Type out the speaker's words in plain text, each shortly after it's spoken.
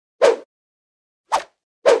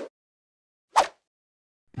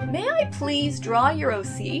May I please draw your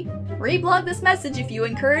OC? Reblog this message if you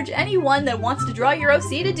encourage anyone that wants to draw your OC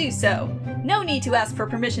to do so. No need to ask for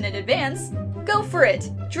permission in advance. Go for it!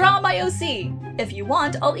 Draw my OC! If you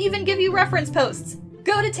want, I'll even give you reference posts.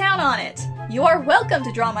 Go to town on it! You are welcome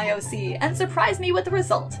to draw my OC and surprise me with the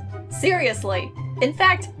result. Seriously. In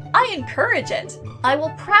fact, I encourage it. I will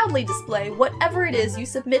proudly display whatever it is you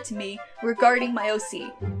submit to me regarding my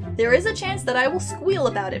OC. There is a chance that I will squeal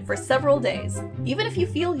about it for several days. Even if you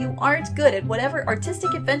feel you aren't good at whatever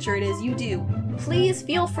artistic adventure it is you do, please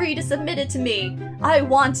feel free to submit it to me. I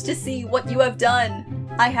want to see what you have done.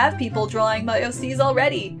 I have people drawing my OCs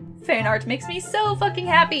already. Fan art makes me so fucking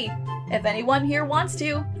happy. If anyone here wants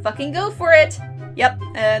to, fucking go for it. Yep,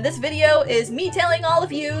 this video is me telling all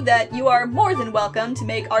of you that you are more than welcome to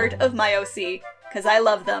make art of my OC, cause I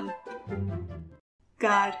love them.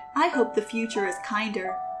 God, I hope the future is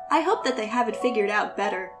kinder. I hope that they have it figured out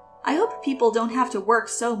better. I hope people don't have to work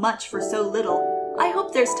so much for so little. I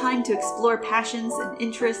hope there's time to explore passions and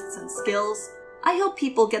interests and skills. I hope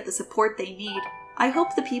people get the support they need. I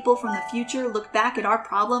hope the people from the future look back at our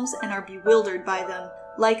problems and are bewildered by them.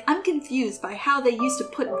 Like, I'm confused by how they used to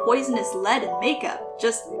put poisonous lead in makeup.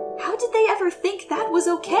 Just, how did they ever think that was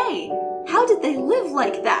okay? How did they live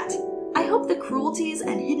like that? I hope the cruelties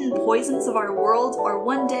and hidden poisons of our world are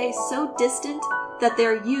one day so distant that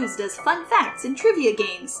they're used as fun facts in trivia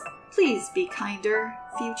games. Please be kinder,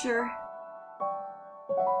 future.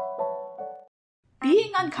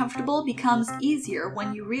 Being uncomfortable becomes easier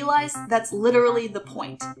when you realize that's literally the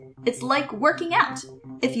point. It's like working out.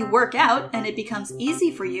 If you work out and it becomes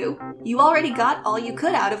easy for you, you already got all you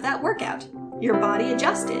could out of that workout. Your body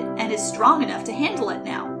adjusted and is strong enough to handle it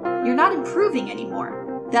now. You're not improving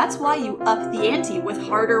anymore. That's why you up the ante with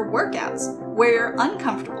harder workouts, where you're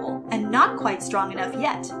uncomfortable and not quite strong enough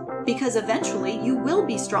yet. Because eventually you will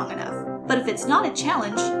be strong enough. But if it's not a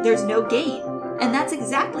challenge, there's no gain. And that's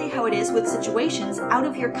exactly how it is with situations out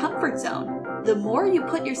of your comfort zone. The more you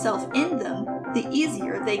put yourself in them, the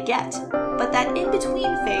easier they get. But that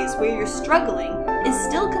in-between phase where you're struggling is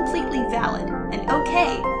still completely valid and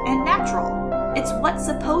okay and natural. It's what's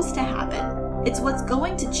supposed to happen. It's what's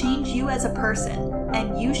going to change you as a person,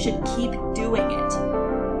 and you should keep doing it.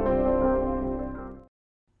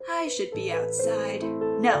 I should be outside.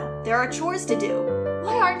 No, there are chores to do.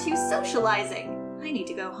 Why aren't you socializing? I need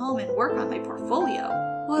to go home and work on my portfolio.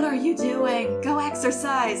 What are you doing? Go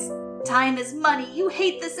exercise. Time is money. You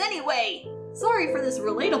hate this anyway. Sorry for this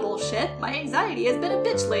relatable shit. My anxiety has been a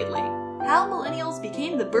bitch lately. How millennials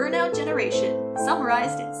became the burnout generation,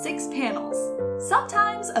 summarized in 6 panels.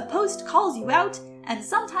 Sometimes a post calls you out, and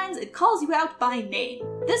sometimes it calls you out by name.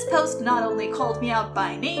 This post not only called me out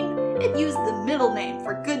by name, it used the middle name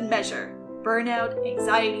for good measure. Burnout,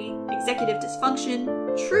 anxiety, executive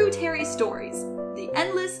dysfunction, true Terry stories. The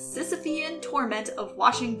endless Sisyphean torment of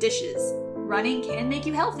washing dishes. Running can make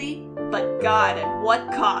you healthy, but God, at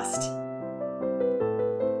what cost?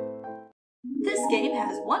 This game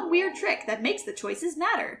has one weird trick that makes the choices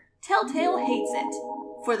matter. Telltale hates it.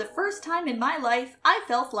 For the first time in my life, I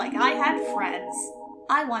felt like I had friends.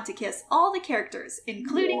 I want to kiss all the characters,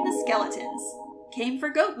 including the skeletons. Came for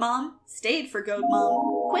Goat Mom, stayed for Goat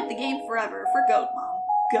Mom, quit the game forever for Goat Mom.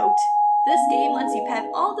 Goat. This game lets you pet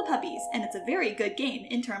all the puppies, and it's a very good game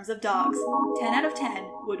in terms of dogs. 10 out of 10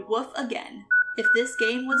 would woof again. If this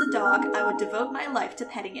game was a dog, I would devote my life to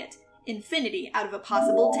petting it. Infinity out of a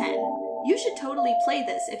possible 10. You should totally play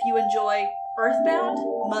this if you enjoy Earthbound,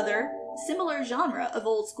 Mother, similar genre of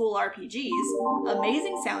old school RPGs,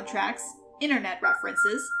 amazing soundtracks, internet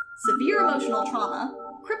references, severe emotional trauma,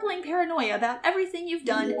 crippling paranoia about everything you've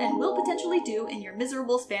done and will potentially do in your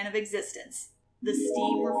miserable span of existence. The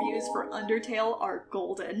Steam reviews for Undertale are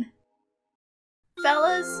golden.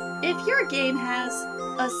 Fellas, if your game has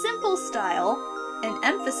a simple style, an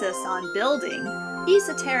emphasis on building,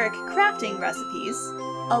 esoteric crafting recipes,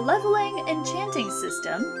 a leveling enchanting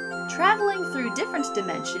system, traveling through different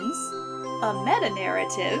dimensions, a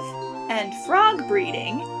meta-narrative, and frog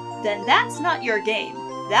breeding, then that's not your game.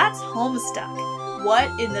 That's Homestuck.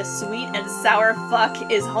 What in the sweet and sour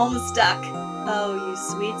fuck is Homestuck? Oh, you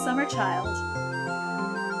sweet summer child.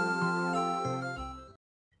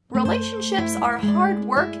 Relationships are hard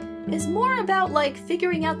work is more about like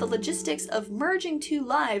figuring out the logistics of merging 2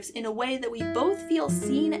 lives in a way that we both feel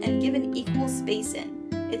seen and given equal space in.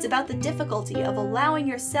 It's about the difficulty of allowing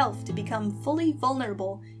yourself to become fully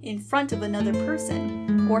vulnerable in front of another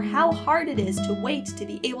person, or how hard it is to wait to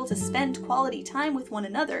be able to spend quality time with one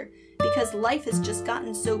another because life has just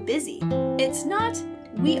gotten so busy. It's not,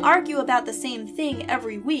 we argue about the same thing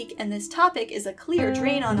every week and this topic is a clear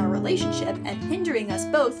drain on our relationship and hindering us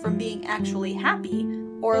both from being actually happy,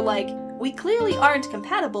 Or like, we clearly aren't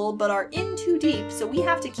compatible but are in too deep, so we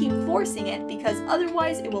have to keep forcing it because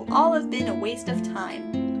otherwise it will all have been a waste of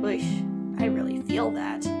time. Wish, I really feel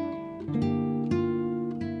that.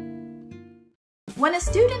 When a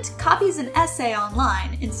student copies an essay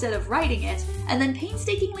online instead of writing it, and then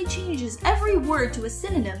painstakingly changes every word to a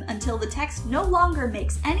synonym until the text no longer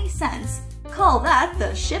makes any sense, call that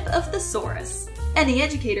the ship of thesaurus. Any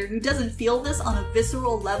educator who doesn't feel this on a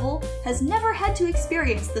visceral level has never had to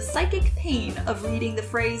experience the psychic pain of reading the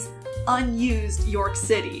phrase, unused York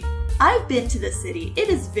City. I've been to the city, it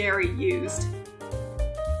is very used.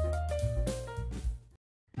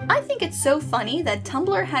 I think it's so funny that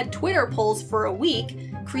Tumblr had Twitter polls for a week,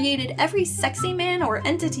 created every sexy man or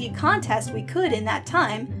entity contest we could in that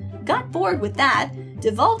time, got bored with that,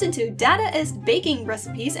 devolved into Dadaist baking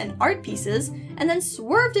recipes and art pieces, and then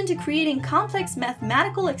swerved into creating complex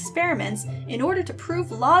mathematical experiments in order to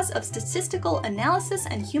prove laws of statistical analysis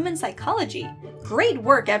and human psychology. Great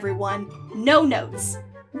work, everyone! No notes.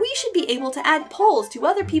 We should be able to add polls to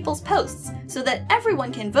other people's posts so that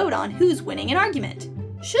everyone can vote on who's winning an argument.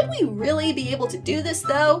 Should we really be able to do this,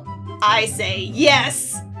 though? I say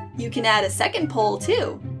yes! You can add a second poll,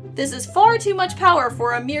 too. This is far too much power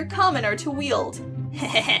for a mere commoner to wield.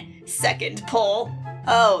 Heh, second poll.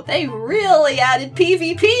 Oh, they really added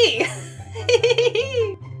PvP!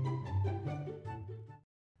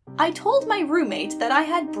 I told my roommate that I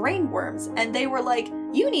had brainworms, and they were like,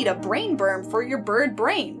 you need a brain berm for your bird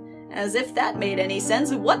brain. As if that made any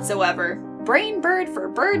sense whatsoever. Brain bird for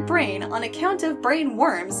bird brain on account of brain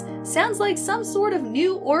worms sounds like some sort of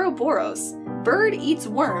new Ouroboros. Bird eats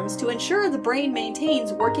worms to ensure the brain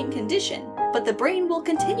maintains working condition, but the brain will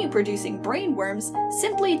continue producing brain worms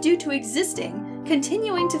simply due to existing,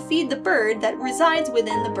 continuing to feed the bird that resides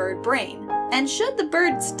within the bird brain. And should the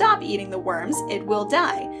bird stop eating the worms, it will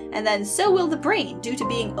die, and then so will the brain due to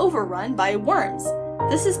being overrun by worms.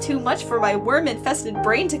 This is too much for my worm-infested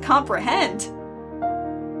brain to comprehend.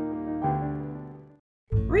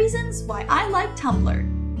 Reasons why I like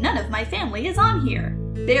Tumblr. None of my family is on here.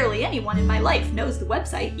 Barely anyone in my life knows the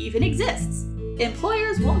website even exists.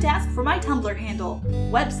 Employers won't ask for my Tumblr handle.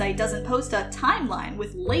 Website doesn't post a timeline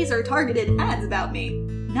with laser-targeted ads about me.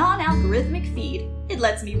 Non-algorithmic feed. It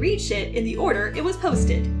lets me read shit in the order it was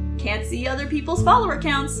posted. Can't see other people's follower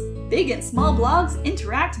counts. Big and small blogs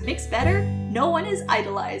interact mix better. No one is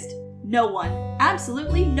idolized. No one,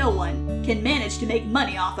 absolutely no one, can manage to make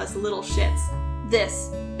money off us little shits.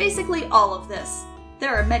 This, basically all of this.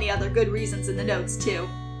 There are many other good reasons in the notes too.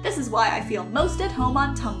 This is why I feel most at home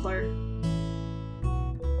on Tumblr.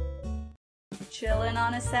 Chillin'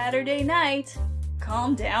 on a Saturday night.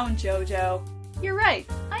 Calm down, Jojo. You're right,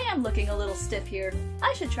 I am looking a little stiff here.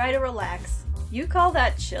 I should try to relax. You call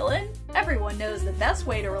that chillin'? Everyone knows the best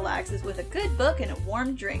way to relax is with a good book and a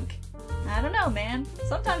warm drink. I don't know, man.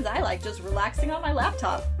 Sometimes I like just relaxing on my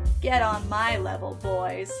laptop. Get on my level,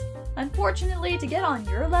 boys. Unfortunately, to get on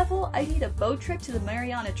your level, I need a boat trip to the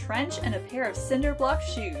Mariana Trench and a pair of cinderblock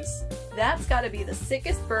shoes. That's gotta be the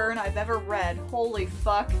sickest burn I've ever read, holy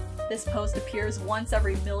fuck. This post appears once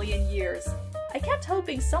every million years. I kept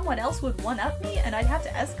hoping someone else would one-up me and I'd have to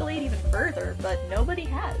escalate even further, but nobody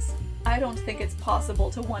has. I don't think it's possible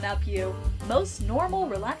to one-up you. Most normal,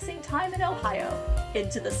 relaxing time in Ohio.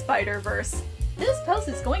 Into the Spider-Verse. This post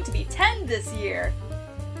is going to be 10 this year!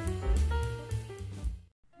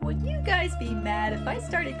 Would you guys be mad if I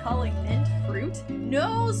started calling mint fruit?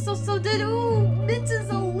 No, ooh, mint is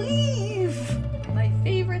a leaf! My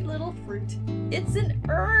favorite little fruit. It's an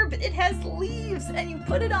herb, it has leaves, and you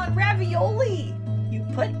put it on ravioli! You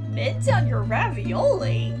put mint on your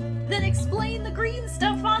ravioli? Then explain the green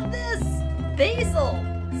stuff on this! Basil!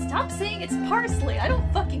 Stop saying it's parsley, I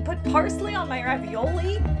don't fucking put parsley on my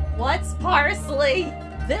ravioli! What's parsley?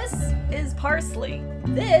 This is parsley.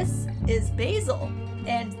 This is basil.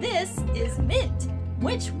 And this is mint.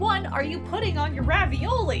 Which one are you putting on your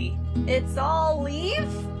ravioli? It's all leaf?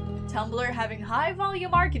 Tumblr having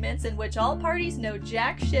high-volume arguments in which all parties know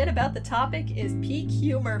jack shit about the topic is peak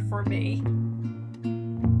humor for me.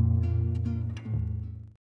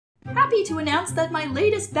 Happy to announce that my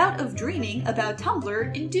latest bout of dreaming about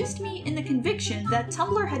Tumblr induced me in the conviction that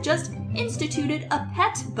Tumblr had just instituted a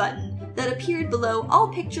pet button that appeared below all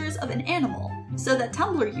pictures of an animal, so that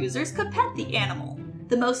Tumblr users could pet the animal.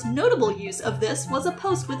 The most notable use of this was a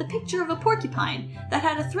post with a picture of a porcupine that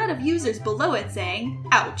had a thread of users below it saying,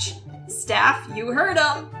 "Ouch. Staff, you heard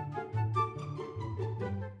 'em."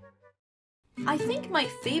 I think my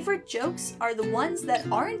favorite jokes are the ones that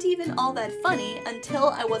aren't even all that funny until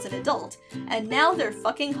I was an adult, and now they're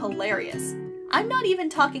fucking hilarious. I'm not even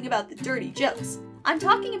talking about the dirty jokes. I'm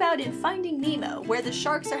talking about in Finding Nemo, where the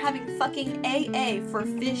sharks are having fucking AA for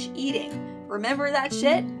fish eating. Remember that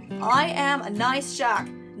shit? I am a nice shark,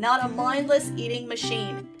 not a mindless eating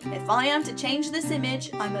machine. If I am to change this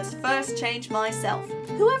image, I must first change myself.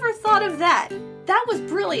 Whoever thought of that? That was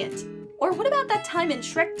brilliant. Or what about that time in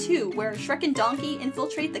Shrek 2, where Shrek and Donkey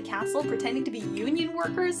infiltrate the castle pretending to be union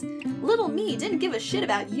workers? Little me didn't give a shit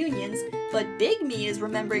about unions, but Big Me is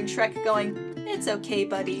remembering Shrek going, "It's okay,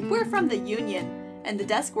 buddy, we're from the union." And the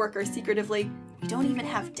desk worker secretively, "We don't even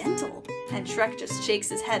have dental." And Shrek just shakes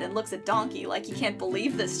his head and looks at Donkey like he can't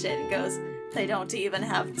believe this shit and goes, "They don't even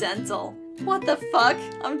have dental." What the fuck?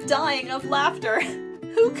 I'm dying of laughter.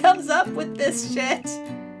 Who comes up with this shit?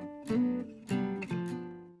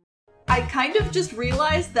 I kind of just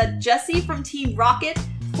realized that Jessie from Team Rocket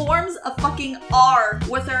forms a fucking R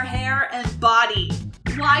with her hair and body.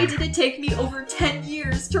 Why did it take me over 10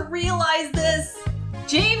 years to realize this?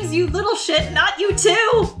 James, you little shit, not you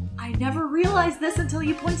too! I never realized this until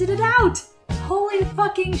you pointed it out! Holy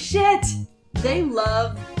fucking shit! They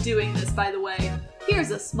love doing this, by the way.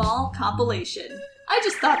 Here's a small compilation. I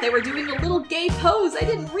just thought they were doing a little gay pose. I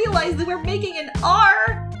didn't realize they were making an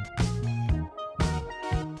R!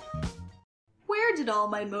 Where did all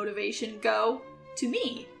my motivation go? To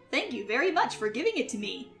me. Thank you very much for giving it to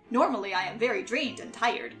me. Normally I am very drained and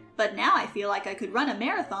tired, but now I feel like I could run a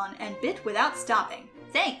marathon and bit without stopping.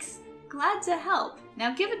 Thanks. Glad to help.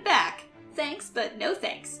 Now give it back. Thanks, but no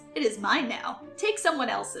thanks. It is mine now. Take someone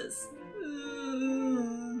else's.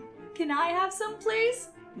 Can I have some, please?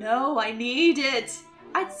 No, I need it.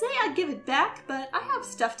 I'd say I'd give it back, but I have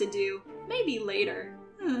stuff to do. Maybe later.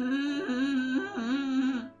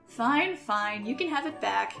 Fine, fine, you can have it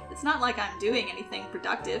back. It's not like I'm doing anything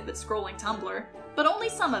productive but scrolling Tumblr. But only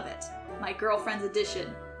some of it. My girlfriend's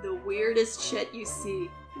edition. The weirdest shit you see.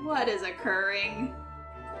 What is occurring?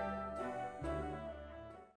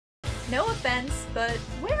 No offense, but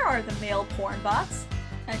where are the male porn bots?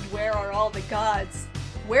 And where are all the gods?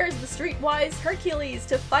 Where's the streetwise Hercules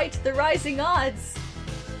to fight the rising odds?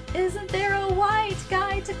 Isn't there a white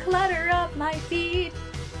guy to clutter up my feed?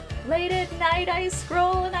 Late at night I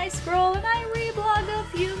scroll and I reblog a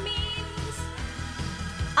few memes.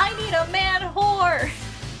 I need a man whore!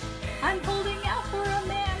 I'm holding out for a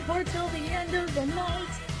man whore till the end of the night.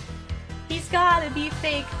 He's gotta be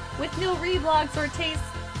fake, with no reblogs or tastes,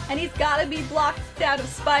 and he's gotta be blocked out of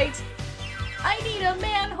spite. I need a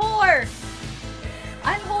man whore!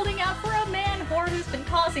 I'm holding out for a man whore who's been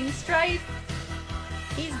causing strife.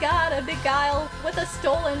 He's got a beguile with a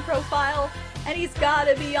stolen profile, and he's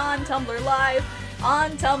gotta be on Tumblr Live.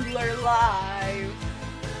 On Tumblr Live.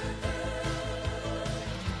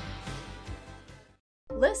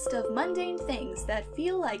 List of mundane things that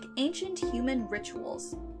feel like ancient human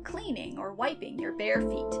rituals. Cleaning or wiping your bare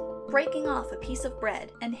feet. Breaking off a piece of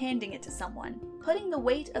bread and handing it to someone. Putting the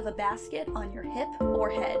weight of a basket on your hip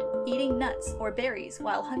or head. Eating nuts or berries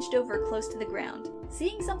while hunched over close to the ground.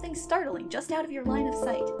 Seeing something startling just out of your line of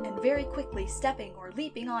sight and very quickly stepping or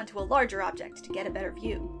leaping onto a larger object to get a better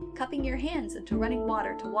view. Cupping your hands into running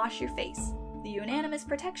water to wash your face. The unanimous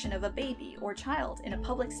protection of a baby or child in a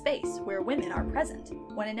public space where women are present.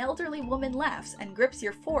 When an elderly woman laughs and grips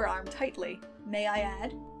your forearm tightly. May I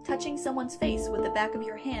add? Touching someone's face with the back of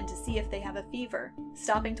your hand to see if they have a fever.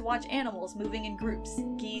 Stopping to watch animals moving in groups.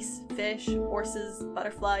 Geese, fish, horses,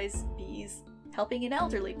 butterflies, bees. Helping an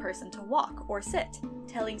elderly person to walk or sit.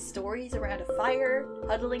 Telling stories around a fire.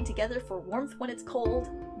 Huddling together for warmth when it's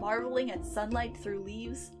cold. Marveling at sunlight through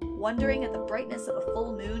leaves. Wondering at the brightness of a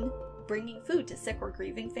full moon. Bringing food to sick or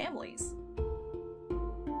grieving families.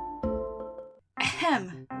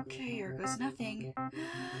 Ahem. Okay, here goes nothing.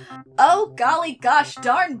 Oh golly gosh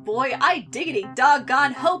darn boy, I diggity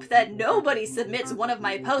doggone hope that nobody submits one of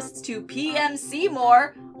my posts to PM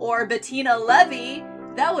Seymour or Bettina Levy.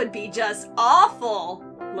 That would be just awful.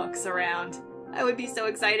 Looks around. I would be so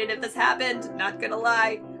excited if this happened, not gonna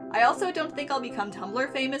lie. I also don't think I'll become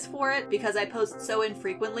Tumblr famous for it because I post so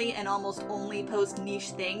infrequently and almost only post niche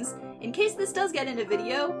things. In case this does get into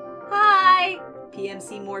video, hi! PM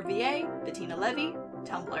Seymour VA, Bettina Levy,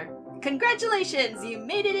 Tumblr. Congratulations! You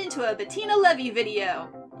made it into a Bettina Levy video!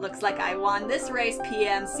 Looks like I won this race,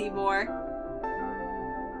 PM Seymour.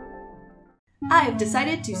 I've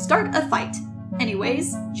decided to start a fight.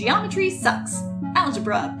 Anyways, geometry sucks.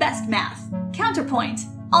 Algebra, best math. Counterpoint,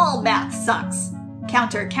 all math sucks.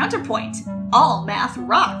 Counterpoint, all math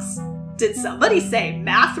rocks. Did somebody say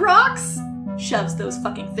math rocks? Shoves those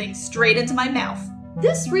fucking things straight into my mouth.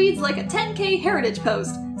 This reads like a 10K heritage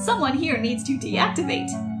post. Someone here needs to deactivate.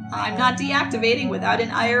 I'm not deactivating without an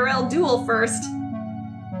IRL duel first.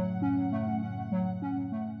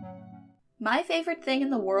 My favorite thing in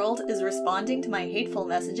the world is responding to my hateful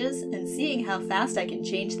messages and seeing how fast I can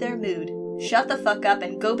change their mood. Shut the fuck up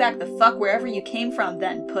and go back the fuck wherever you came from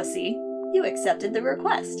then, pussy. You accepted the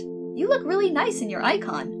request. You look really nice in your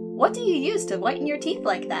icon. What do you use to whiten your teeth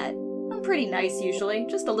like that? I'm pretty nice usually,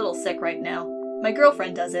 just a little sick right now. My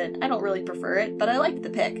girlfriend does it. I don't really prefer it, but I liked the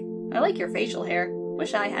pic. I like your facial hair.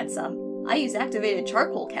 Wish I had some. I use activated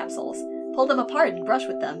charcoal capsules. Pull them apart and brush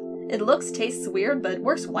with them. It tastes weird, but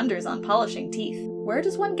works wonders on polishing teeth. Where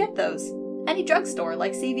does one get those? Any drugstore,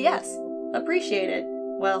 like CVS. Appreciate it.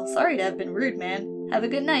 Well, sorry to have been rude, man. Have a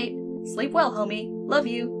good night. Sleep well, homie. Love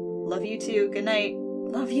you. Love you too, good night.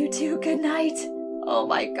 Love you too, good night. Oh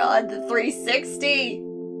my god, the 360!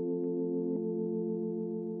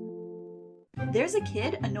 There's a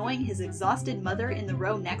kid annoying his exhausted mother in the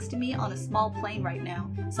row next to me on a small plane right now.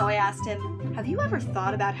 So I asked him, have you ever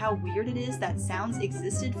thought about how weird it is that sounds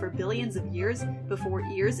existed for billions of years before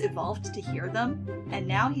ears evolved to hear them? And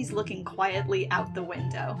now he's looking quietly out the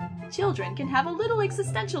window. Children can have a little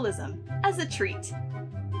existentialism as a treat.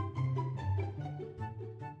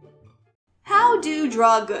 How do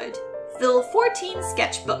draw good? Fill 14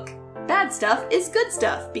 sketchbook. Bad stuff is good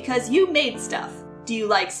stuff because you made stuff. Do you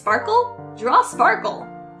like sparkle? Draw sparkle.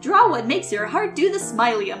 Draw what makes your heart do the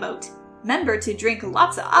smiley emote. Remember to drink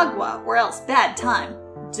lots of agua or else bad time.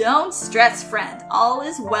 Don't stress, friend. All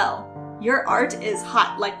is well. Your art is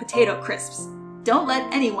hot like potato crisps. Don't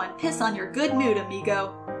let anyone piss on your good mood,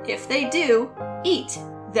 amigo. If they do, eat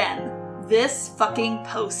them. This fucking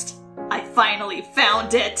post. I finally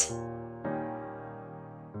found it!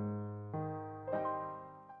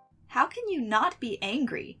 How can you not be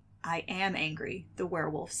angry? I am angry, the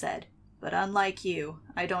werewolf said. But unlike you,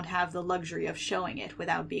 I don't have the luxury of showing it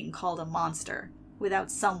without being called a monster,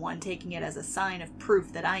 without someone taking it as a sign of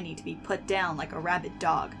proof that I need to be put down like a rabid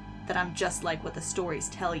dog, that I'm just like what the stories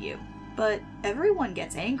tell you. But everyone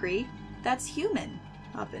gets angry. That's human.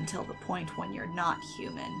 Up until the point when you're not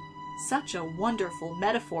human. Such a wonderful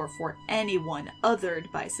metaphor for anyone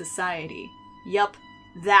othered by society. Yup,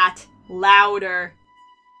 that. Louder.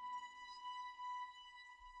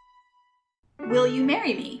 Will you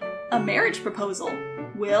marry me? A marriage proposal.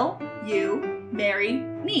 Will you marry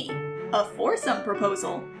me? A foursome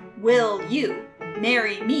proposal. Will you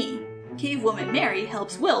marry me? Cavewoman Mary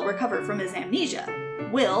helps Will recover from his amnesia.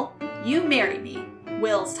 Will you marry me?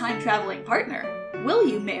 Will's time-traveling partner. Will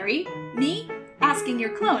you marry me? Asking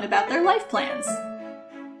your clone about their life plans.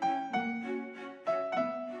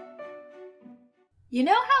 You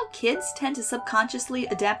know how kids tend to subconsciously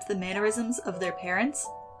adapt the mannerisms of their parents?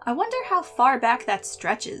 I wonder how far back that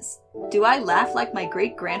stretches. Do I laugh like my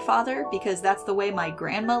great-grandfather because that's the way my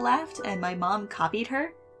grandma laughed and my mom copied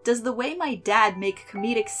her? Does the way my dad make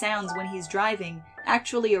comedic sounds when he's driving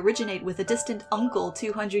actually originate with a distant uncle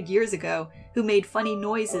 200 years ago who made funny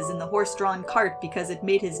noises in the horse-drawn cart because it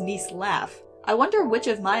made his niece laugh? I wonder which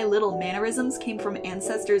of my little mannerisms came from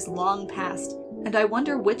ancestors long past, and I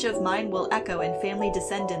wonder which of mine will echo in family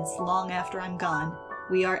descendants long after I'm gone.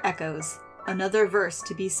 We are echoes. Another verse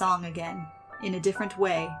to be sung again, in a different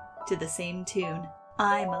way, to the same tune.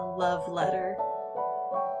 I'm a love letter.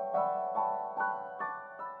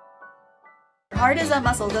 Your heart is a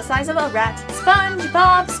muscle the size of a rat.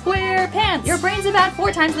 SpongeBob SquarePants! Your brain's about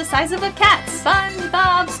 4 times the size of a cat.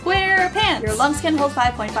 SpongeBob SquarePants! Your lungs can hold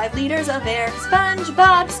 5.5 liters of air.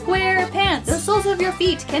 SpongeBob SquarePants! The soles of your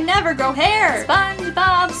feet can never grow hair.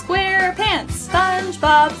 SpongeBob SquarePants!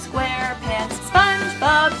 SpongeBob SquarePants!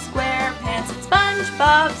 SpongeBob SquarePants!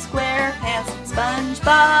 SpongeBob SquarePants!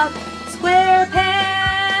 SpongeBob SquarePants!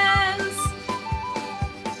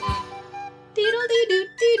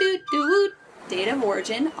 Doodle-dee-doo-dee-doo-doo. Date of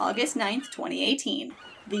origin, August 9th, 2018.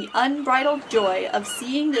 The unbridled joy of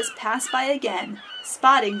seeing this pass by again,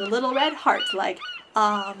 spotting the little red heart like,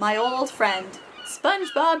 ah, my old friend,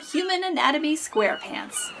 SpongeBob Human Anatomy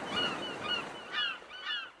SquarePants.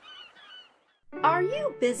 Are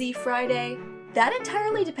you busy Friday? That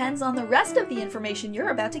entirely depends on the rest of the information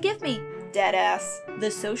you're about to give me. Deadass. The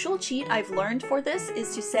social cheat I've learned for this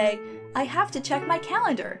is to say, I have to check my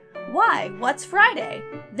calendar. Why? What's Friday?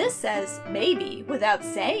 This says maybe without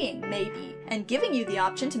saying maybe, and giving you the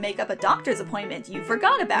option to make up a doctor's appointment you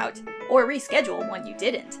forgot about, or reschedule one you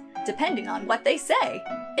didn't, depending on what they say.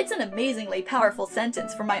 It's an amazingly powerful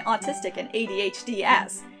sentence for my autistic and ADHD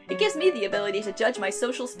ass. It gives me the ability to judge my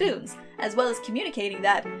social spoons, as well as communicating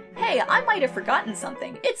that, hey, I might have forgotten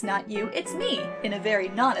something, it's not you, it's me, in a very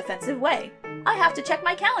non-offensive way. I have to check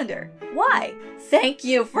my calendar. Why? Thank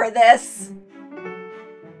you for this!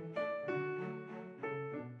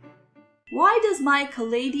 Why does my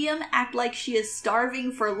caladium act like she is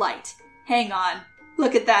starving for light? Hang on.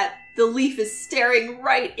 Look at that! The leaf is staring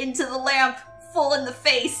right into the lamp, full in the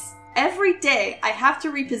face! Every day I have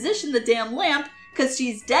to reposition the damn lamp because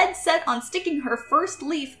she's dead set on sticking her first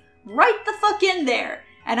leaf right the fuck in there,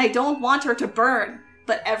 and I don't want her to burn.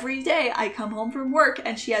 But every day I come home from work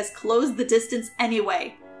and she has closed the distance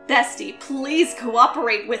anyway. Bestie, please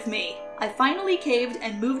cooperate with me! I finally caved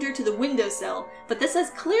and moved her to the windowsill, but this has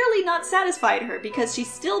clearly not satisfied her because she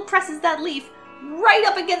still presses that leaf right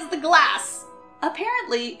up against the glass!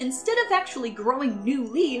 Apparently, instead of actually growing new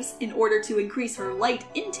leaves in order to increase her light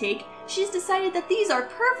intake, she's decided that these are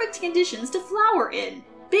perfect conditions to flower in.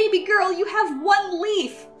 Baby girl, you have one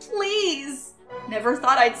leaf! Please! Never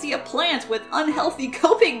thought I'd see a plant with unhealthy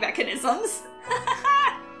coping mechanisms!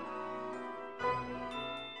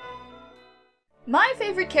 My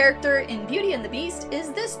favorite character in Beauty and the Beast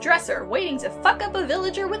is this dresser waiting to fuck up a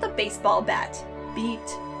villager with a baseball bat. Beat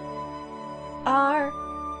our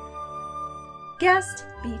guest,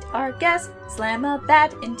 beat our guest, slam a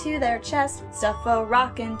bat into their chest, stuff a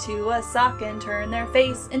rock into a sock and turn their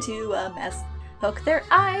face into a mess. Poke their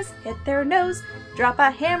eyes, hit their nose, drop a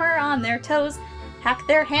hammer on their toes, hack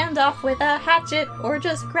their hand off with a hatchet, or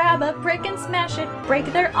just grab a brick and smash it,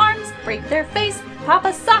 break their arms, break their face, pop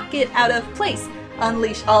a socket out of place,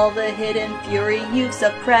 unleash all the hidden fury you've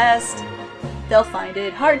suppressed. They'll find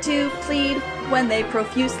it hard to plead when they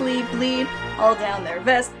profusely bleed all down their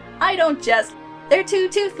vest. I don't jest, they're too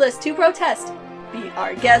toothless to protest. Beat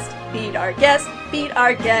our guest, beat our guest, beat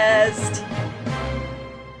our guest.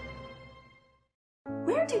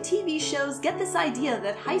 Where do TV shows get this idea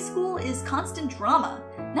that high school is constant drama?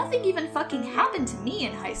 Nothing even fucking happened to me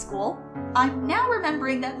in high school. I'm now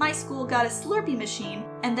remembering that my school got a Slurpee machine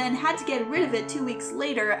and then had to get rid of it 2 weeks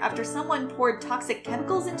later after someone poured toxic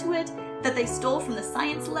chemicals into it that they stole from the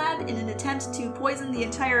science lab in an attempt to poison the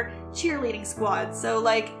entire cheerleading squad. So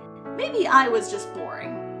like, maybe I was just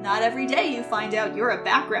boring. Not every day you find out you're a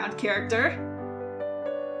background character.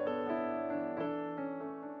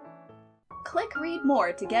 Click read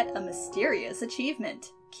more to get a mysterious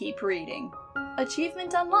achievement. Keep reading.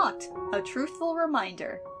 Achievement unlocked. A truthful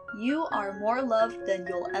reminder. You are more loved than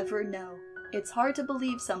you'll ever know. It's hard to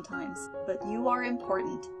believe sometimes, but you are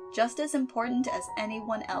important. Just as important as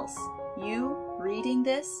anyone else. You, reading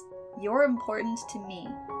this, you're important to me,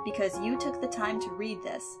 because you took the time to read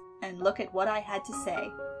this, and look at what I had to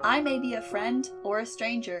say. I may be a friend or a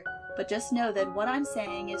stranger, but just know that what I'm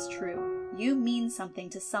saying is true. You mean something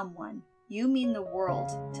to someone. You mean the world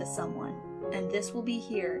to someone, and this will be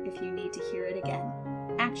here if you need to hear it again.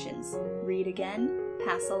 Actions. Read again,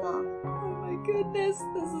 pass along. Oh my goodness,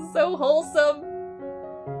 this is so wholesome!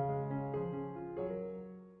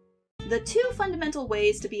 The 2 fundamental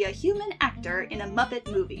ways to be a human actor in a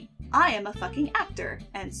Muppet movie. I am a fucking actor,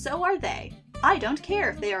 and so are they. I don't care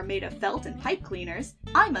if they are made of felt and pipe cleaners.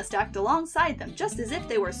 I must act alongside them just as if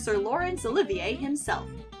they were Sir Laurence Olivier himself.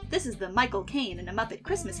 This is the Michael Caine in A Muppet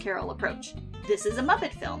Christmas Carol approach. This is a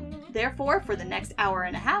Muppet film. Therefore, for the next hour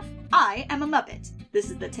and a half, I am a Muppet.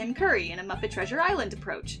 This is the Tim Curry in A Muppet Treasure Island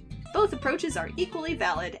approach. Both approaches are equally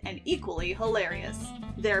valid and equally hilarious.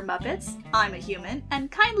 They're Muppets, I'm a human,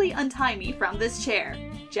 and kindly untie me from this chair.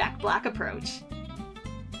 Jack Black approach.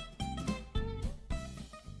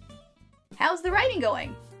 How's the writing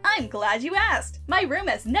going? I'm glad you asked. My room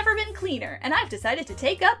has never been cleaner, and I've decided to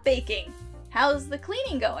take up baking. How's the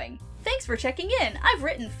cleaning going? Thanks for checking in. I've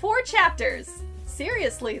written 4 chapters.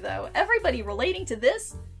 Seriously though, everybody relating to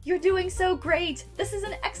this? You're doing so great! This is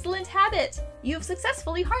an excellent habit! You've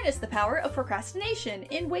successfully harnessed the power of procrastination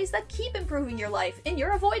in ways that keep improving your life in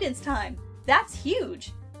your avoidance time. That's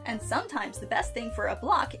huge! And sometimes the best thing for a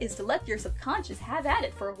block is to let your subconscious have at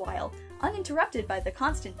it for a while, uninterrupted by the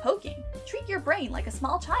constant poking. Treat your brain like a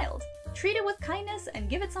small child. Treat it with kindness and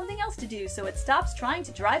give it something else to do so it stops trying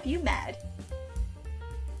to drive you mad.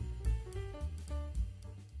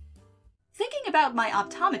 Thinking about my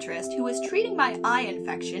optometrist who was treating my eye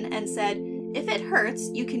infection and said, if it hurts,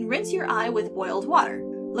 you can rinse your eye with boiled water.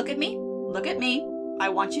 Look at me. Look at me. I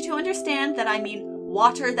want you to understand that I mean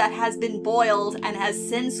water that has been boiled and has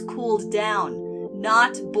since cooled down,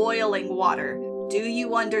 not boiling water. Do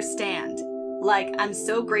you understand? Like, I'm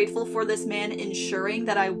so grateful for this man ensuring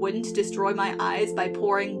that I wouldn't destroy my eyes by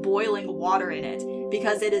pouring boiling water in it,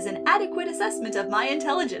 because it is an adequate assessment of my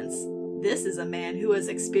intelligence. This is a man who has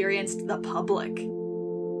experienced the public.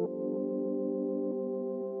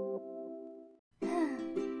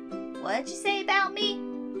 What'd you say about me?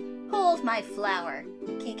 Hold my flower.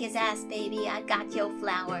 Kick his ass, baby, I got your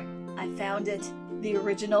flower. I found it. The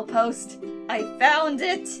original post. I found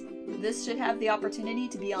it! This should have the opportunity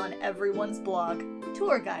to be on everyone's blog.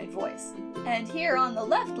 tour guide voice. And here on the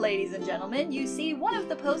left, ladies and gentlemen, you see one of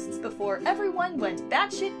the posts before everyone went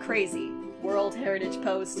batshit crazy. World Heritage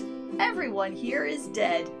Post. Everyone here is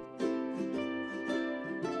dead.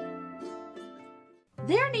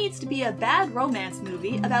 There needs to be a bad romance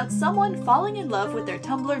movie about someone falling in love with their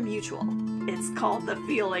Tumblr mutual. It's called The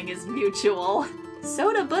Feeling is Mutual.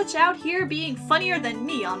 Soda Butch out here being funnier than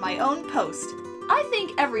me on my own post. I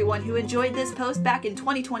think everyone who enjoyed this post back in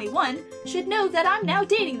 2021 should know that I'm now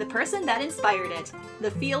dating the person that inspired it.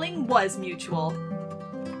 The feeling was mutual.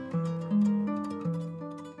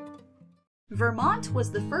 Vermont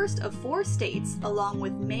was the first of 4 states, along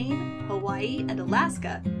with Maine, Hawaii, and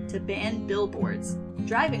Alaska, to ban billboards.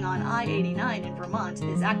 Driving on I-89 in Vermont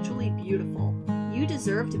is actually beautiful. You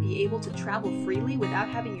deserve to be able to travel freely without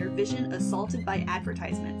having your vision assaulted by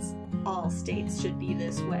advertisements. All states should be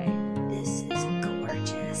this way. This is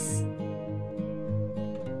gorgeous.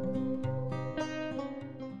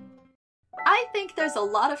 I think there's a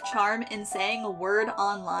lot of charm in saying a word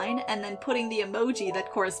online and then putting the emoji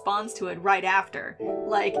that corresponds to it right after.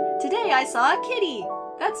 Like, today I saw a kitty.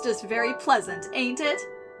 That's just very pleasant, ain't it?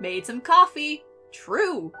 Made some coffee.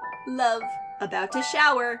 True. Love. About to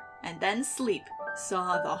shower. And then sleep.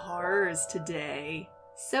 Saw the horrors today.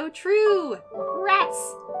 So true.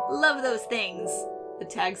 Rats. Love those things. The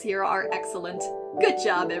tags here are excellent. Good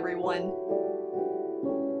job, everyone.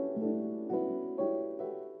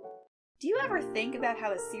 Do you ever think about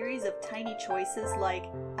how a series of tiny choices like,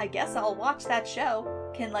 I guess I'll watch that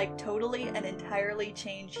show, can totally and entirely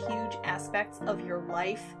change huge aspects of your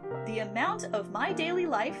life? The amount of my daily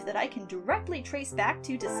life that I can directly trace back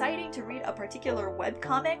to deciding to read a particular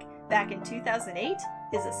webcomic back in 2008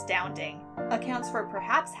 is astounding. Accounts for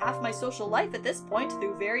perhaps half my social life at this point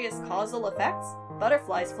through various causal effects.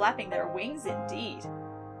 Butterflies flapping their wings indeed.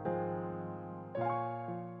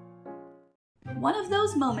 One of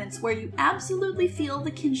those moments where you absolutely feel the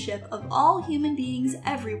kinship of all human beings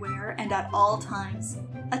everywhere and at all times.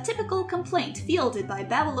 A typical complaint fielded by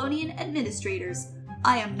Babylonian administrators.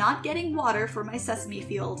 I am not getting water for my sesame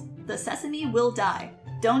field. The sesame will die.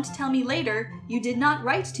 Don't tell me later, you did not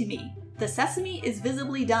write to me. The sesame is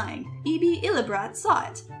visibly dying. E.B. Illibrat saw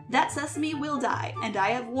it. That sesame will die, and I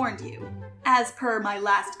have warned you. As per my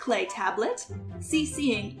last clay tablet,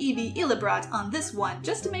 CCing E.B. Illibrat on this one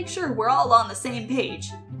just to make sure we're all on the same page.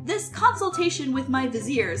 This consultation with my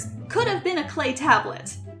viziers could have been a clay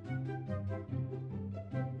tablet.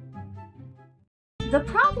 The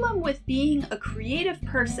problem with being a creative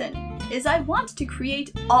person is I want to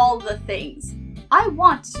create all the things. I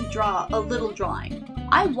want to draw a little drawing.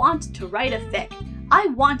 I want to write a fic. I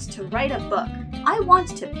want to write a book. I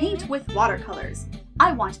want to paint with watercolors.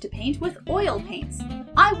 I want to paint with oil paints.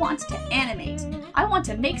 I want to animate. I want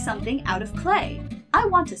to make something out of clay. I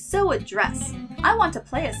want to sew a dress. I want to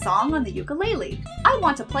play a song on the ukulele. I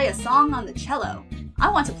want to play a song on the cello. I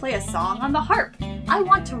want to play a song on the harp. I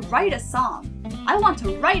want to write a song. I want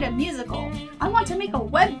to write a musical. I want to make a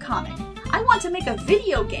webcomic. I want to make a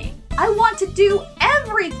video game. I want to do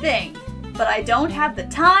everything, but I don't have the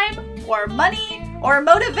time or money or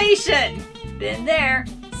motivation. Been there,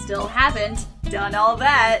 still haven't done all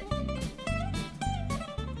that.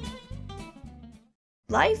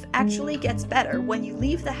 Life actually gets better when you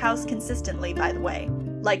leave the house consistently, by the way.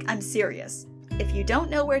 Like, I'm serious. If you don't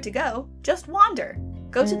know where to go, just wander.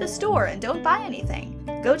 Go to the store and don't buy anything.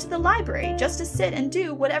 Go to the library just to sit and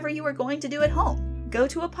do whatever you were going to do at home. Go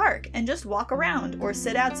to a park and just walk around or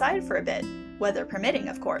sit outside for a bit, weather permitting,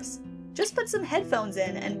 of course. Just put some headphones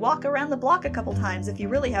in and walk around the block a couple times if you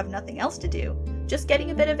really have nothing else to do. Just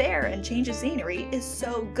getting a bit of air and change of scenery is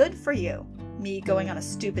so good for you. Me going on a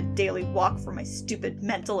stupid daily walk for my stupid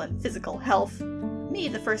mental and physical health. Me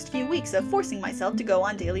the first few weeks of forcing myself to go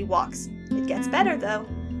on daily walks. It gets better though.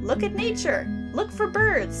 Look at nature. Look for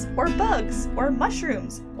birds, or bugs, or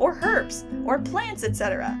mushrooms, or herbs, or plants,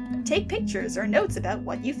 etc. Take pictures or notes about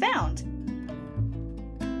what you found.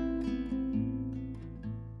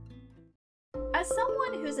 As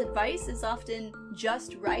someone whose advice is often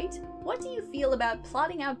just right, what do you feel about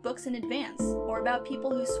plotting out books in advance, or about people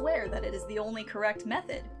who swear that it is the only correct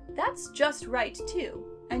method? That's just right too,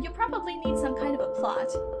 and you'll probably need some kind of a plot,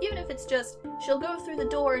 even if it's just, she'll go through the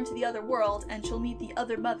door into the other world and she'll meet the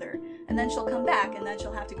other mother, and then she'll come back and then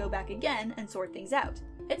she'll have to go back again and sort things out.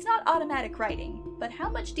 It's not automatic writing, but how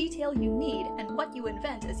much detail you need and what you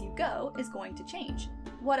invent as you go is going to change.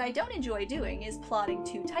 What I don't enjoy doing is plotting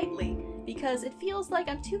too tightly, because it feels like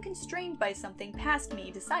I'm too constrained by something past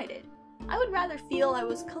me decided. I would rather feel I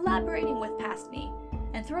was collaborating with past me,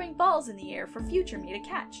 and throwing balls in the air for future me to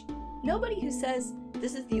catch. Nobody who says,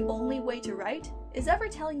 this is the only way to write, is ever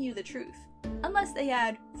telling you the truth, unless they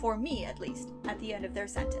add, "for me at least," at the end of their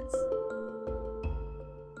sentence.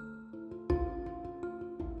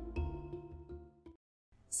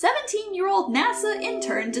 "17-year-old NASA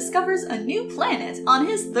intern discovers a new planet on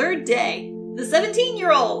his third day." The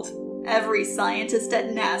 17-year-old! Every scientist at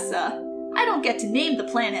NASA. I don't get to name the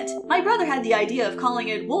planet. My brother had the idea of calling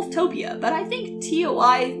it Wolftopia, but I think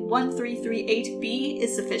TOI 1338b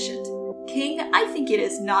is sufficient. King, I think it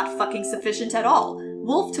is not fucking sufficient at all.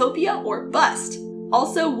 Wolftopia or bust.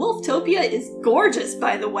 Also, Wolftopia is gorgeous,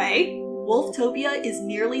 by the way. Wolftopia is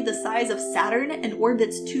nearly the size of Saturn and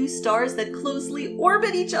orbits 2 stars that closely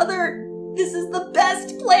orbit each other. This is the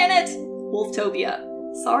best planet! Wolftopia.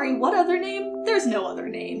 Sorry, what other name? There's no other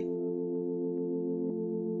name.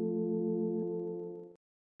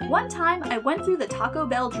 One time, I went through the Taco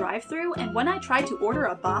Bell drive-thru, and when I tried to order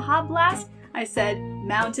a Baja Blast, I said,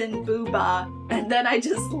 "Mountain Booba," and then I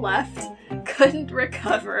just left. Couldn't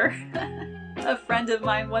recover. A friend of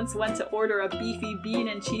mine once went to order a beefy bean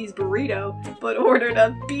and cheese burrito, but ordered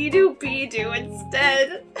a Bidu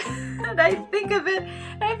instead. And I think of it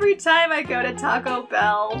every time I go to Taco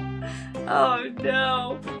Bell. Oh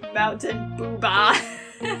no. Mountain Booba.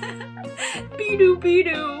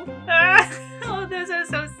 Bidu. Oh, those are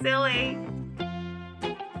so silly.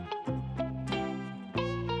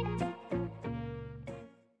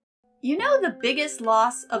 You know the biggest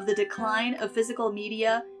loss of the decline of physical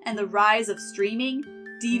media and the rise of streaming?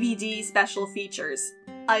 DVD special features.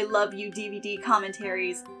 I love you DVD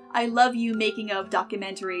commentaries. I love you making of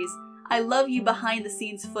documentaries. I love you behind the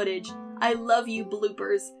scenes footage. I love you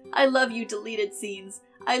bloopers. I love you deleted scenes.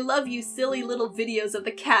 I love you silly little videos of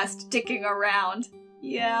the cast dicking around.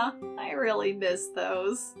 Yeah, I really miss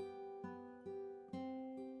those.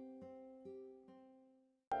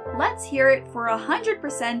 Let's hear it for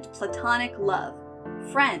 100% platonic love.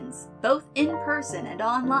 Friends, both in person and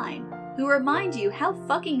online, who remind you how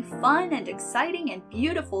fucking fun and exciting and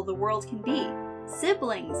beautiful the world can be.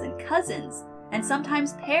 Siblings and cousins, and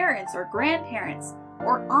sometimes parents or grandparents,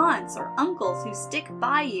 or aunts or uncles who stick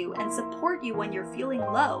by you and support you when you're feeling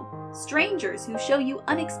low. Strangers who show you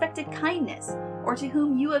unexpected kindness, or to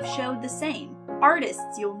whom you have showed the same.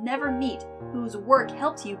 Artists you'll never meet, whose work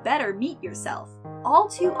helped you better meet yourself. All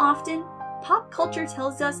too often, pop culture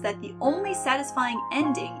tells us that the only satisfying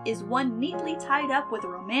ending is one neatly tied up with a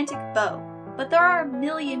romantic bow. But there are a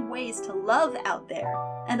million ways to love out there,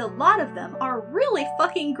 and a lot of them are really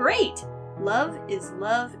fucking great! Love is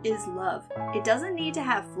love is love. It doesn't need to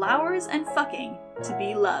have flowers and fucking to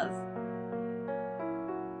be love.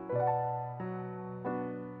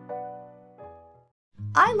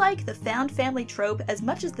 I like the found family trope as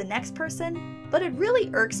much as the next person, but it really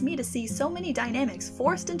irks me to see so many dynamics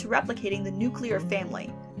forced into replicating the nuclear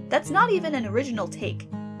family. That's not even an original take.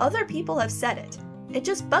 Other people have said it. It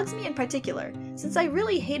just bugs me in particular, since I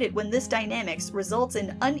really hate it when this dynamics results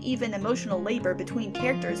in uneven emotional labor between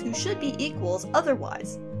characters who should be equals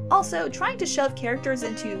otherwise. Also, trying to shove characters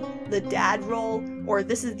into the dad role, or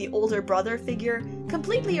this is the older brother figure,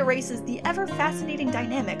 completely erases the ever-fascinating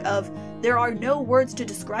dynamic of there are no words to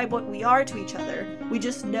describe what we are to each other, we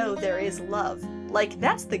just know there is love. Like,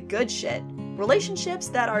 that's the good shit. Relationships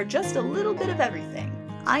that are just a little bit of everything.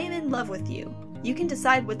 I am in love with you. You can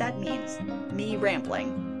decide what that means. Me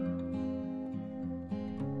rambling.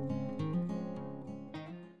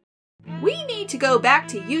 We need to go back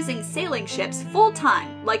to using sailing ships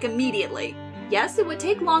full-time, like immediately. Yes, it would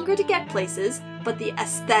take longer to get places, but the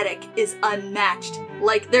aesthetic is unmatched.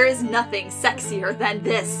 Like, there is nothing sexier than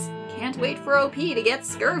this. Can't wait for OP to get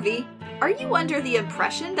scurvy. Are you under the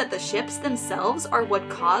impression that the ships themselves are what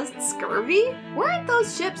caused scurvy? Weren't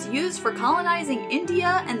those ships used for colonizing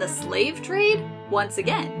India and the slave trade? Once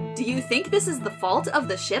again, do you think this is the fault of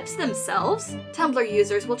the ships themselves? Tumblr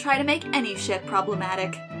users will try to make any ship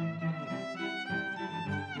problematic.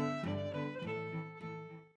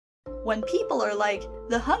 When people are like,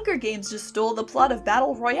 the Hunger Games just stole the plot of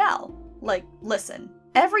Battle Royale. Like, listen,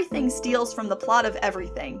 everything steals from the plot of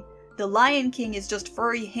everything. The Lion King is just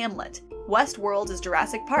furry Hamlet. Westworld is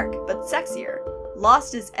Jurassic Park, but sexier.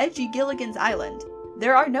 Lost is edgy Gilligan's Island.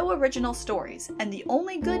 There are no original stories, and the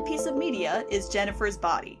only good piece of media is Jennifer's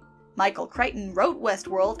Body. Michael Crichton wrote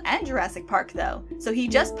Westworld and Jurassic Park though, so he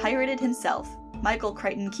just pirated himself. Michael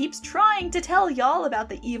Crichton keeps trying to tell y'all about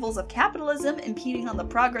the evils of capitalism impeding on the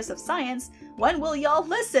progress of science. When will y'all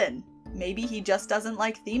listen? Maybe he just doesn't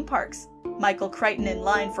like theme parks. Michael Crichton in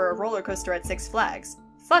line for a roller coaster at Six Flags.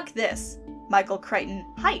 Fuck this. Michael Crichton,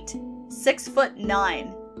 height,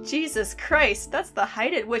 6'9". Jesus Christ, that's the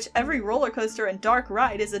height at which every roller coaster and dark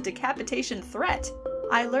ride is a decapitation threat.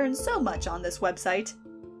 I learned so much on this website.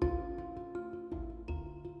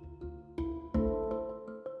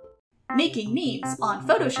 making memes on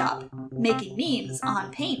Photoshop, making memes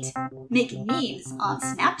on Paint, making memes on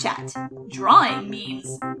Snapchat, drawing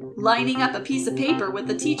memes, lining up a piece of paper with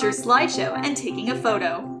the teacher's slideshow and taking a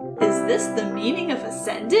photo. Is this the meaning of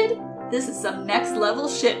Ascended? This is some next level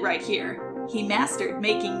shit right here. He mastered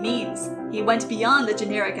making memes. He went beyond the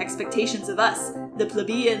generic expectations of us, the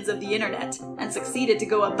plebeians of the internet, and succeeded to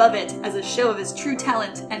go above it as a show of his true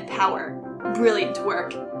talent and power. Brilliant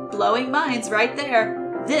work. Blowing minds right there.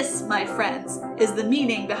 This, my friends, is the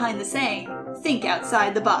meaning behind the saying, think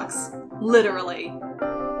outside the box. Literally.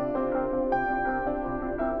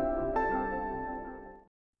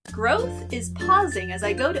 Growth is pausing as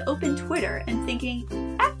I go to open Twitter and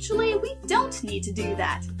thinking, actually, we don't need to do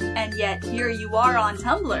that. And yet, here you are on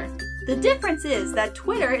Tumblr. The difference is that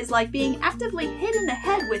Twitter is like being actively hit in the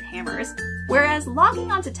head with hammers, whereas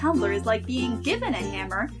logging onto Tumblr is like being given a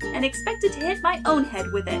hammer and expected to hit my own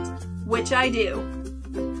head with it. Which I do.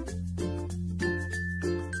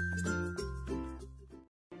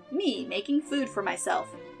 Me making food for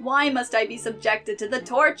myself. Why must I be subjected to the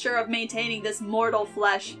torture of maintaining this mortal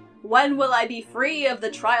flesh? When will I be free of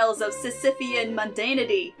the trials of Sisyphean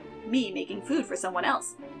mundanity? Me making food for someone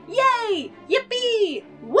else. Yay! Yippee!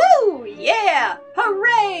 Woo! Yeah!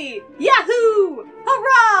 Hooray! Yahoo!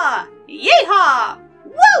 Hurrah! Yeehaw!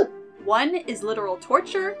 Woo! One is literal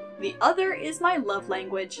torture, the other is my love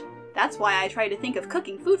language. That's why I try to think of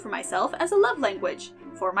cooking food for myself as a love language.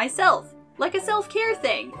 For myself. Like a self-care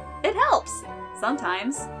thing. It helps.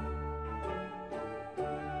 Sometimes.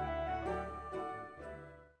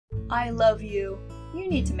 I love you. You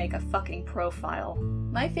need to make a fucking profile.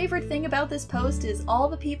 My favorite thing about this post is all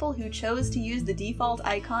the people who chose to use the default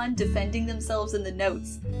icon defending themselves in the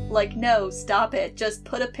notes. Like, no, stop it, just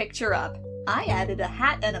put a picture up. I added a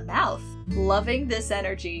hat and a mouth. Loving this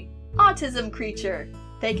energy. Autism creature.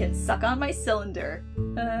 They can suck on my cylinder.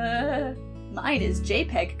 Mine is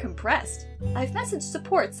JPEG compressed. I've messaged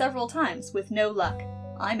support several times with no luck.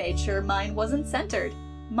 I made sure mine wasn't centered.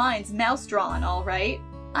 Mine's mouse drawn, alright.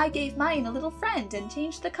 I gave mine a little friend and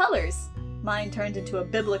changed the colors. Mine turned into a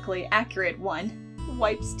biblically accurate one.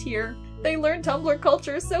 Wipes tear. They learn Tumblr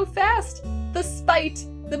culture so fast. The spite,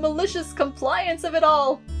 the malicious compliance of it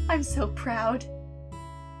all. I'm so proud.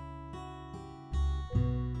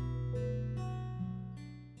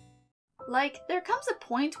 Like, there comes a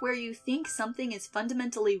point where you think something is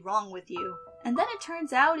fundamentally wrong with you, and then it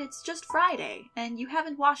turns out it's just Friday, and you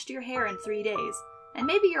haven't washed your hair in 3 days. And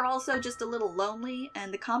maybe you're also just a little lonely,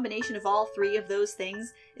 and the combination of all three of those things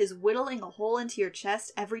is whittling a hole into your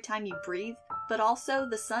chest every time you breathe, but also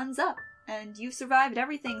the sun's up, and you've survived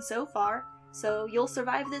everything so far, so you'll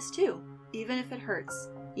survive this too, even if it hurts,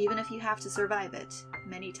 even if you have to survive it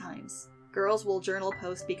many times. Girls will journal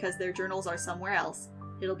post because their journals are somewhere else.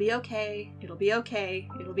 It'll be okay, it'll be okay,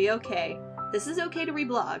 it'll be okay. This is okay to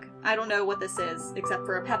reblog. I don't know what this is, except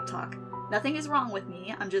for a pep talk. Nothing is wrong with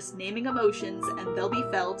me, I'm just naming emotions and they'll be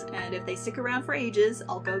felt, and if they stick around for ages,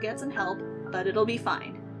 I'll go get some help, but it'll be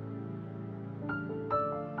fine.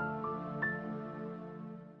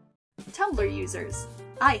 Tumblr users.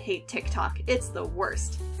 I hate TikTok, it's the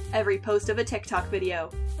worst. Every post of a TikTok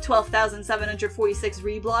video. 12,746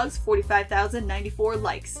 reblogs, 45,094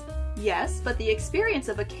 likes. Yes, but the experience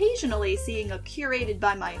of occasionally seeing a curated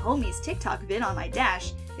by my homies TikTok vid on my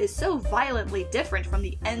dash is so violently different from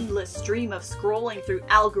the endless stream of scrolling through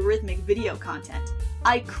algorithmic video content.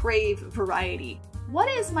 I crave variety. What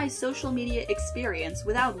is my social media experience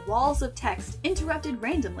without walls of text interrupted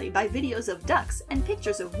randomly by videos of ducks and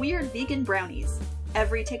pictures of weird vegan brownies?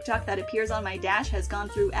 Every TikTok that appears on my dash has gone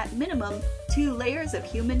through, at minimum, 2 layers of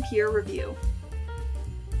human peer review.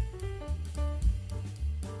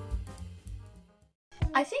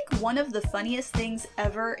 I think one of the funniest things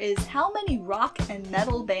ever is how many rock and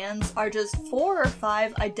metal bands are just 4 or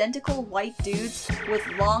 5 identical white dudes with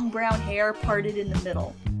long brown hair parted in the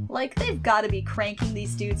middle. Like, they've gotta be cranking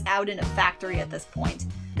these dudes out in a factory at this point.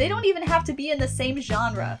 They don't even have to be in the same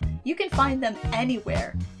genre. You can find them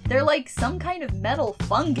anywhere. They're like some kind of metal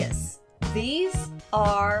fungus. These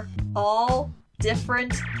are all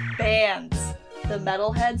different bands. The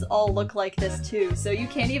metalheads all look like this too, so you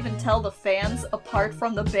can't even tell the fans apart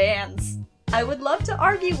from the bands. I would love to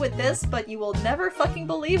argue with this, but you will never fucking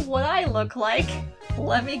believe what I look like.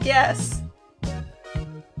 Let me guess.